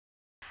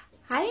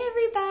Hi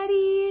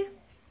everybody!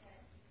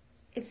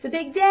 It's the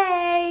big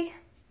day!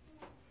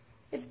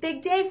 It's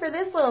big day for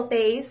this little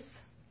face.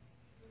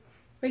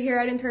 We're here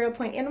at Imperial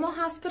Point Animal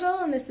Hospital,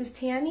 and this is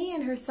Tammi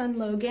and her son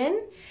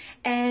Logan,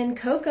 and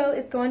Coco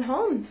is going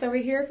home. So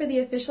we're here for the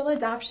official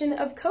adoption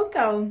of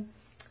Coco.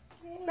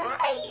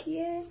 Right!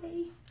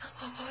 Yay!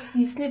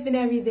 You sniffing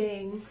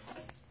everything.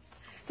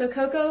 So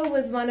Coco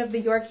was one of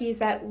the Yorkies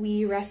that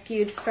we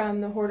rescued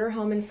from the hoarder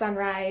home in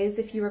Sunrise.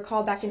 If you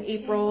recall, back in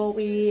April,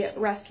 we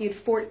rescued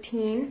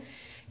 14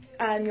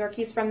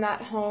 Yorkies from that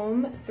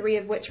home, 3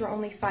 of which were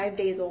only 5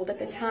 days old at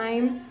the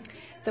time.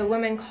 The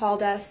woman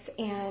called us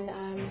and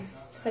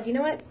said, you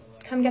know what,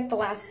 come get the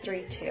last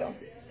 3 too.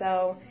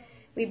 So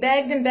we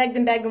begged and begged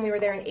and begged when we were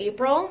there in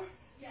April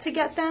to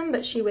get them,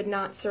 but she would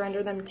not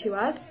surrender them to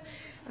us.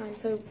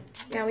 So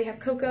now we have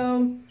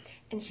Coco,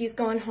 and she's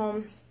going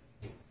home.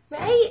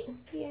 Right?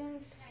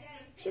 Yes.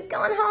 She's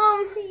going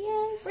home.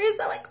 Yes. We're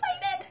so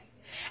excited.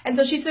 And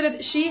so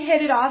she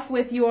hit it off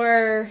with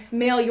your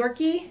male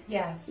Yorkie?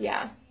 Yes.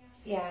 Yeah.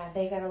 Yeah,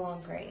 they got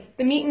along great.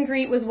 The meet and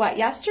greet was what,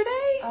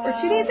 yesterday? Or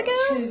 2 days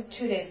ago?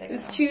 2 days ago. It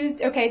was 2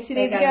 days ago.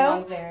 They got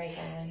along very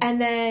good.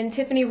 And then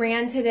Tiffany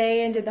ran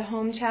today and did the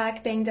home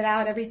check, banged it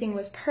out. Everything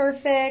was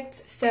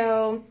perfect.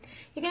 So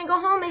you're going to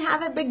go home and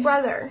have a big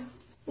brother.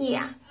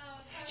 Yeah.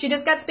 She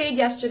just got spayed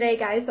yesterday,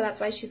 guys, so that's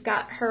why she's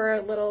got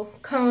her little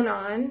cone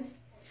on.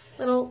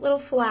 Little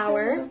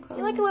flower.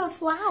 You like a little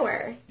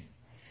flower.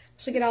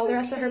 She'll get all the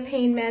rest of her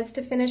pain meds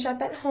to finish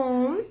up at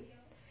home.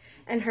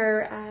 And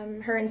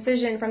her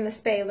incision from the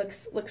spay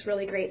looks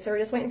really great. So we're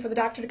just waiting for the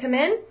doctor to come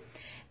in.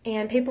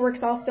 And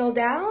paperwork's all filled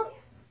out.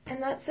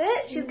 And that's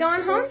it. She's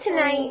going home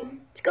tonight.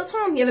 She goes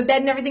home. You have a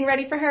bed and everything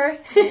ready for her?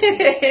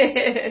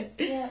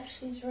 Yep,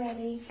 she's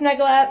ready.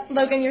 Snuggle up.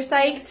 Logan, you're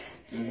psyched?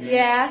 Mm-hmm.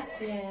 Yeah?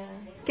 Yeah.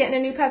 Getting a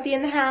new puppy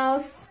in the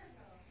house?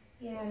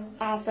 Yes.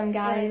 Awesome,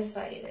 guys.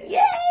 We're excited.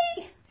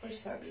 Yay! We're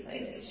so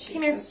excited. She's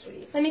Come here. so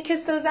sweet. Let me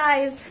kiss those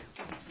eyes.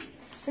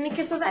 Let me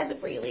kiss those eyes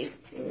before you leave.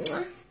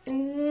 Mwah.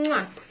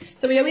 Mwah.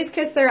 So we always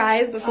kiss their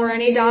eyes before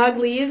any dog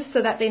leaves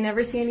so that they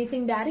never see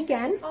anything bad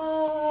again.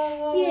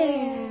 Oh.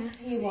 Yeah.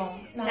 He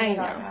won't. Not I at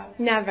our know. house.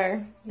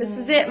 Never. This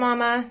is it,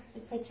 Mama.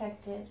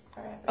 Protected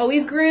forever.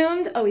 Always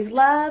groomed, always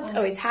loved,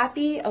 always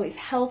happy, always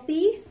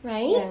healthy,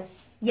 right?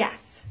 Yes.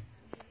 Yes.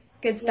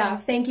 Good stuff.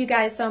 Yes. Thank you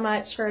guys so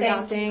much for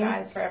adopting. Thank you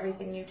guys for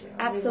everything you do.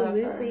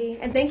 Absolutely.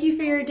 And thank you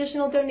for your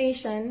additional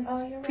donation.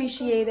 Oh, you're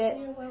Appreciate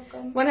welcome. it. You're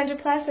welcome. 100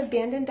 plus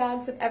abandoned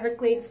dogs of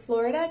Everglades,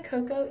 Florida.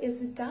 Coco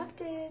is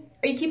adopted.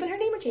 Are you keeping her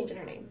name or changing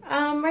her name?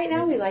 Right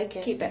now we like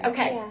it. Keep it.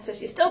 Okay. Yeah. So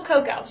she's still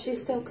Coco. She's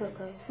still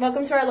Coco.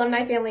 Welcome to our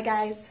alumni family,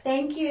 guys.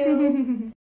 Thank you.